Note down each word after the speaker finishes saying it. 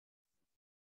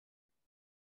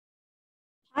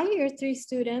Hi, Year 3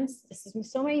 students. This is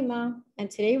Ms. Omaima,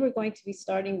 and today we're going to be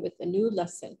starting with a new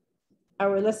lesson.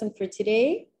 Our lesson for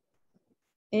today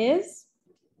is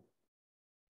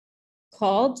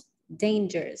called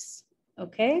Dangers,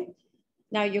 okay?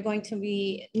 Now you're going to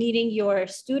be needing your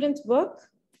student book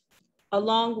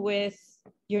along with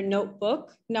your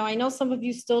notebook. Now I know some of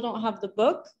you still don't have the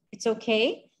book. It's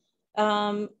okay.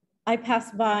 I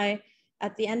passed by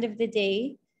at the end of the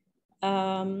day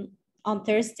on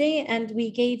Thursday, and we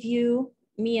gave you,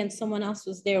 me and someone else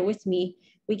was there with me,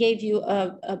 we gave you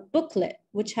a booklet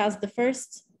which has the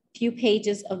first few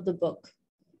pages of the book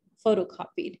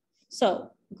photocopied. So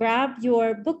grab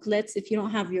your booklets if you don't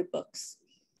have your books.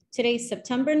 Today's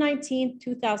September 19th,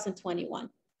 2021.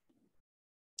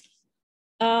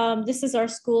 This is our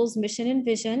school's mission and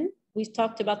vision. We've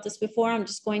talked about this before. I'm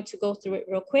just going to go through it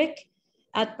real quick.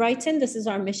 At Brighton, this is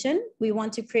our mission. We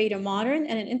want to create a modern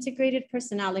and an integrated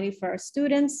personality for our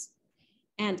students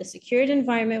and a secured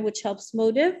environment which helps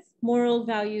motive, moral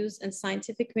values, and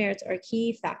scientific merits are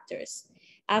key factors.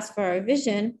 As for our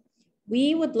vision,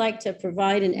 we would like to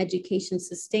provide an education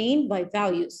sustained by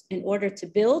values in order to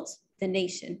build the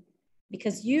nation,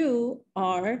 because you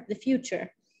are the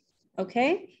future,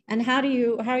 okay? And how are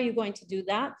you going to do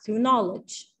that? Through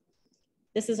knowledge.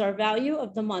 This is our value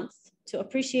of the month, to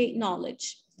appreciate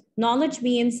knowledge. Knowledge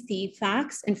means the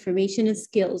facts, information, and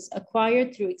skills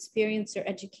acquired through experience or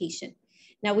education.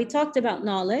 Now, we talked about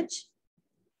knowledge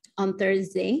on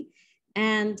Thursday,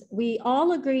 and we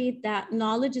all agreed that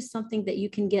knowledge is something that you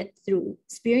can get through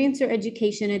experience or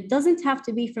education. It doesn't have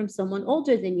to be from someone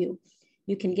older than you.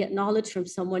 You can get knowledge from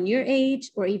someone your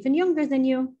age or even younger than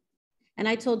you. And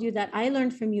I told you that I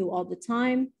learned from you all the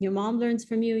time. Your mom learns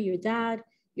from you, your dad,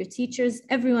 your teachers,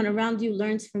 everyone around you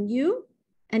learns from you,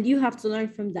 and you have to learn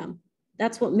from them.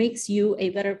 That's what makes you a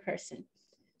better person.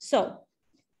 So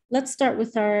let's start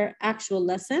with our actual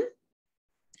lesson.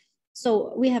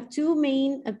 So we have two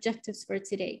main objectives for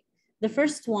today. The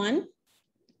first one,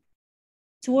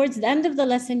 towards the end of the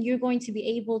lesson, you're going to be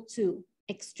able to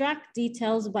extract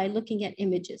details by looking at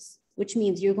images, which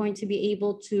means you're going to be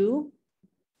able to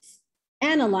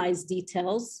analyze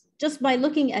details just by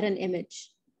looking at an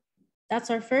image. That's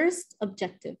our first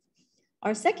objective.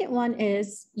 Our second one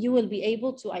is you will be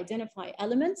able to identify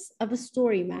elements of a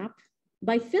story map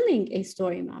by filling a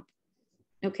story map.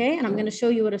 Okay, and I'm going to show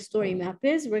you what a story map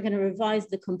is. We're going to revise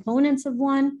the components of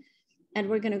one, and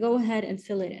we're going to go ahead and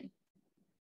fill it in.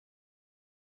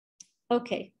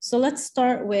 Okay, so let's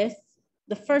start with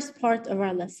the first part of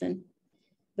our lesson.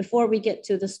 Before we get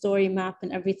to the story map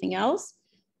and everything else,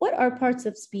 what are parts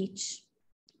of speech?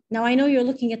 Now, I know you're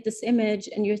looking at this image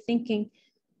and you're thinking,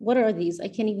 what are these? I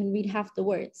can't even read half the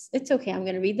words. It's okay, I'm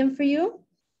going to read them for you.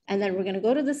 And then we're going to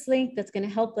go to this link that's going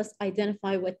to help us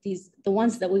identify what the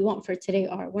ones that we want for today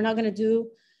are. We're not going to do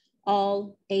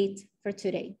all 8 for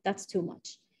today. That's too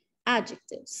much.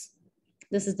 Adjectives.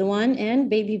 This is the one in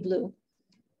baby blue.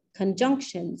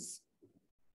 Conjunctions.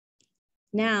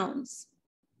 Nouns.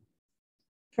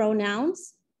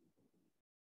 Pronouns.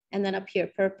 And then up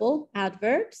here, purple,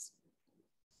 adverbs.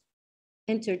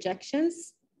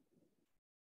 Interjections.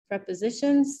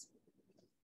 Prepositions.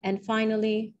 And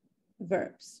finally,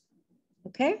 verbs.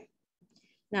 Okay,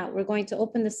 now we're going to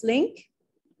open this link,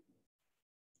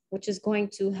 which is going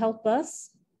to help us.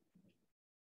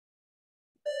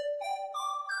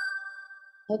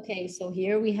 Okay, so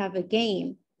here we have a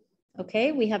game.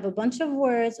 Okay, we have a bunch of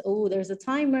words. Oh, there's a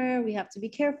timer. We have to be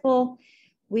careful.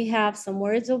 We have some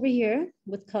words over here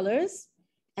with colors,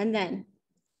 and then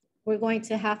we're going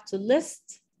to have to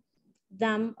list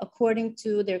them according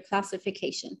to their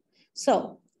classification.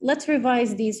 So let's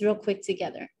revise these real quick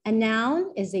together. A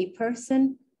noun is a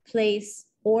person, place,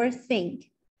 or thing.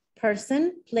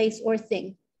 Person, place, or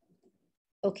thing.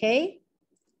 Okay?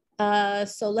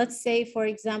 So let's say, for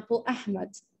example,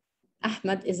 Ahmad.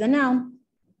 Ahmad is a noun.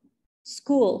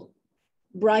 School,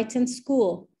 Brighton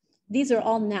School. These are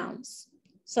all nouns.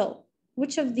 So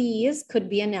which of these could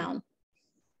be a noun?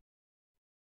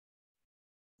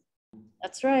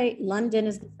 That's right. London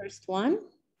is the first one.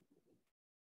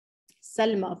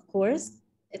 Salma, of course,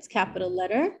 it's capital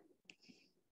letter.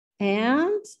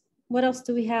 And what else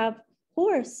do we have?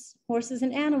 Horse. Horse is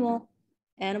an animal.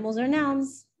 Animals are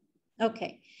nouns.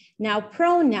 Okay, now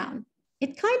pronoun.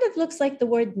 It kind of looks like the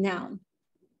word noun.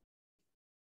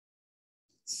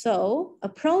 So a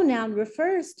pronoun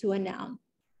refers to a noun.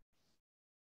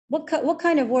 What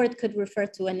kind of word could refer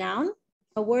to a noun?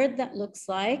 A word that looks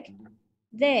like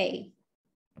they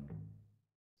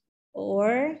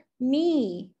or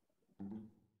me.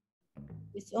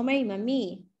 Miss Omaima,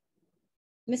 me.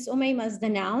 Miss Omaima is the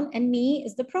noun and me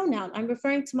is the pronoun. I'm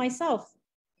referring to myself.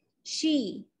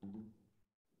 She.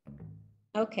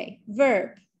 Okay,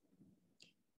 verb.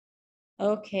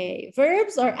 Okay,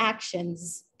 verbs are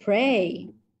actions. Pray,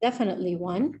 definitely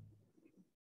one.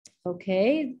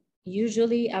 Okay,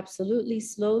 usually, absolutely,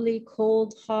 slowly,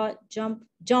 cold, hot, jump,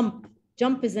 jump.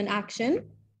 Jump is an action.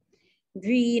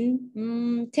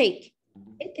 Green, take.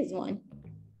 Take is one.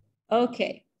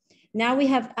 Okay, now we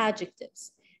have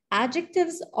adjectives.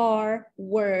 Adjectives are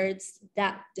words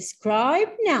that describe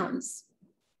nouns.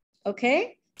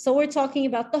 Okay, so we're talking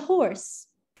about the horse,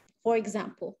 for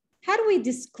example. How do we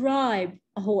describe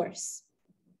a horse?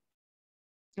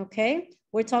 Okay,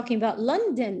 we're talking about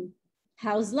London.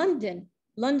 How's London?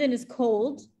 London is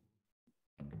cold.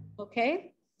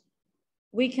 Okay,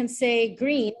 we can say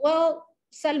green. Well,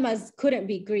 Selma's couldn't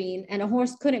be green and a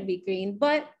horse couldn't be green,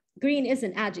 but green is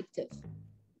an adjective.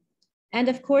 And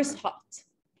of course, hot.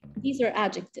 These are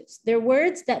adjectives. They're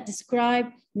words that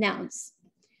describe nouns.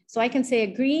 So I can say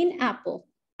a green apple.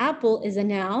 Apple is a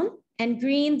noun and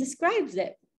green describes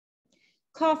it.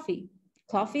 Coffee.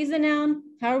 Coffee is a noun.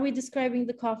 How are we describing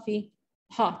the coffee?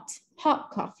 Hot. Hot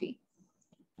coffee.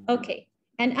 Okay.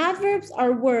 And adverbs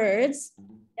are words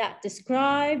that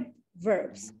describe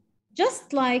verbs.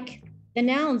 Just like the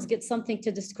nouns get something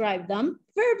to describe them,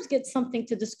 verbs get something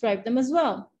to describe them as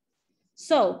well.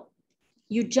 So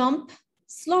you jump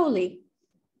slowly.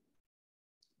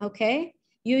 Okay.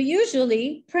 You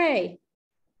usually pray.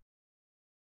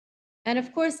 And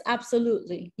of course,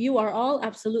 absolutely. You are all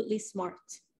absolutely smart.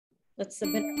 Let's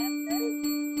submit our answers.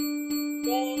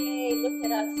 Yay, look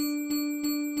at us.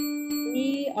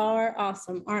 We are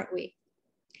awesome, aren't we?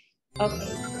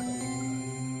 Okay.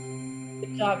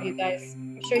 Good job, you guys.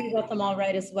 I'm sure you got them all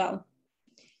right as well.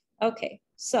 Okay,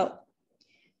 so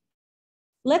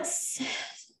let's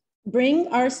bring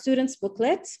our students'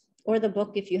 booklet or the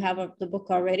book if you have the book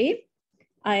already.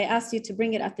 I asked you to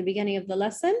bring it at the beginning of the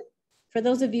lesson. For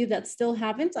those of you that still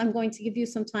haven't, I'm going to give you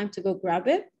some time to go grab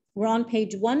it. We're on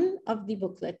page 1 of the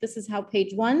booklet. This is how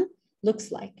page 1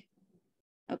 looks like.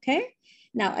 Okay,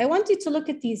 now I want you to look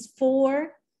at these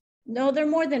 4. No, they're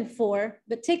more than 4,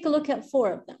 but take a look at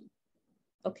 4 of them.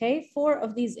 Okay, 4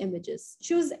 of these images.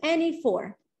 Choose any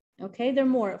 4. Okay, there are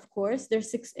more, of course. There's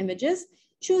 6 images.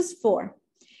 Choose 4.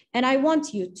 And I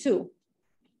want you to,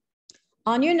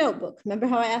 on your notebook, remember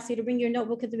how I asked you to bring your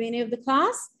notebook at the beginning of the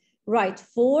class? Write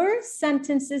 4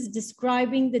 sentences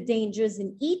describing the dangers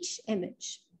in each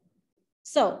image.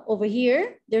 So over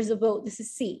here, there's a boat. This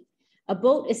is sea. A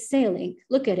boat is sailing.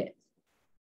 Look at it.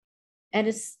 And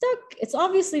it's stuck. It's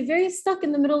obviously very stuck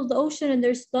in the middle of the ocean and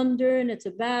there's thunder and it's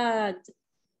a bad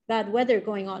weather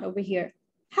going on over here.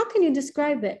 How can you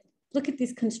describe it? Look at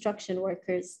these construction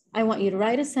workers. I want you to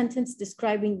write a sentence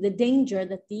describing the danger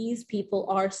that these people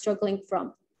are struggling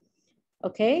from.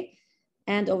 Okay?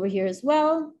 And over here as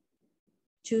well,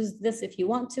 choose this if you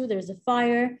want to. There's a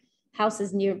fire,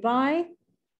 houses nearby.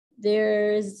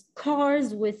 There's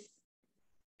cars with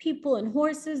people and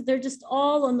horses. They're just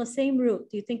all on the same route.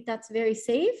 Do you think that's very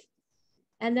safe?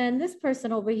 And then this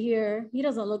person over here, he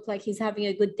doesn't look like he's having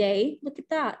a good day. Look at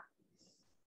that.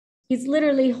 He's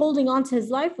literally holding on to his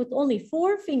life with only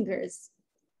 4 fingers.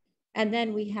 And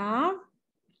then we have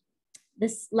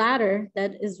this ladder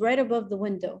that is right above the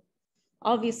window.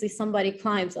 Obviously, somebody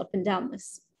climbs up and down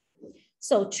this.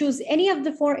 So choose any of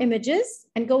the 4 images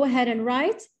and go ahead and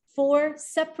write 4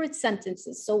 separate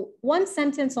sentences. So 1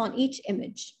 sentence on each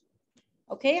image.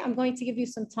 Okay, I'm going to give you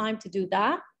some time to do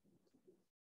that.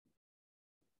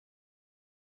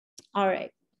 All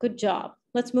right, good job.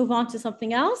 Let's move on to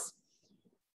something else.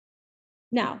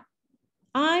 Now,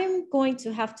 I'm going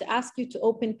to have to ask you to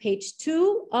open page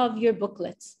 2 of your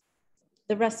booklet,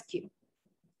 The Rescue.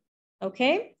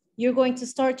 Okay, you're going to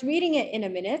start reading it in a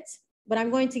minute, but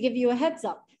I'm going to give you a heads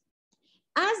up.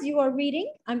 As you are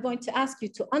reading, I'm going to ask you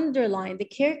to underline the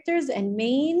characters and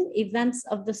main events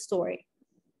of the story.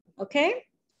 Okay,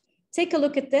 take a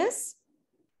look at this.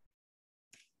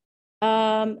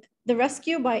 The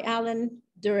Rescue by Alan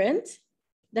Durant.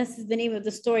 This is the name of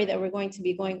the story that we're going to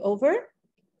be going over.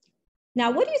 Now,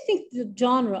 what do you think the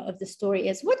genre of the story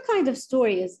is? What kind of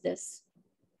story is this?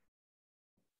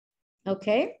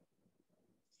 Okay.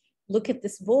 Look at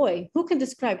this boy. Who can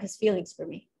describe his feelings for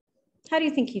me? How do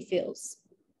you think he feels?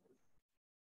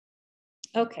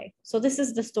 Okay, so this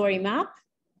is the story map.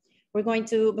 We're going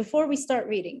to, before we start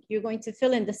reading, you're going to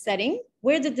fill in the setting.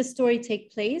 Where did the story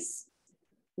take place?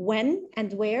 When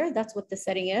and where? That's what the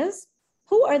setting is.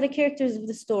 Who are the characters of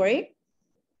the story?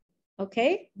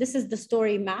 Okay, this is the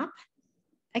story map.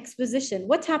 Exposition.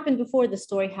 What happened before the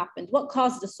story happened? What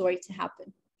caused the story to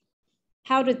happen?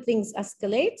 How did things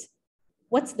escalate?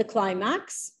 What's the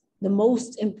climax? the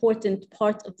most important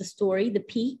part of the story, the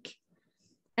peak.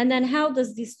 And then how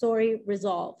does the story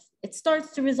resolve? It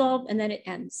starts to resolve and then it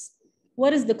ends.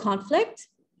 What is the conflict?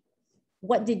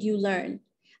 What did you learn?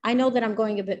 I know that I'm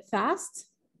going a bit fast.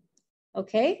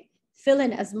 Okay, fill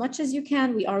in as much as you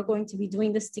can. We are going to be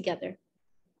doing this together.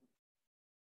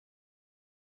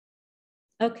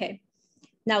 Okay,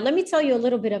 now let me tell you a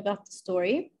little bit about the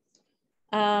story.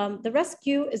 The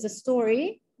Rescue is a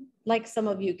story, like some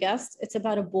of you guessed, it's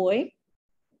about a boy,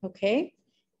 okay?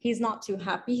 He's not too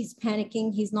happy, he's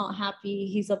panicking, he's not happy,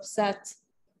 he's upset.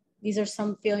 These are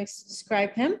some feelings to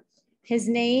describe him. His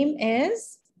name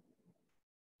is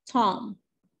Tom,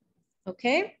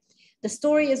 okay? The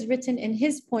story is written in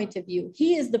his point of view.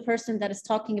 He is the person that is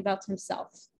talking about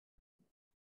himself,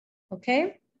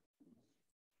 okay?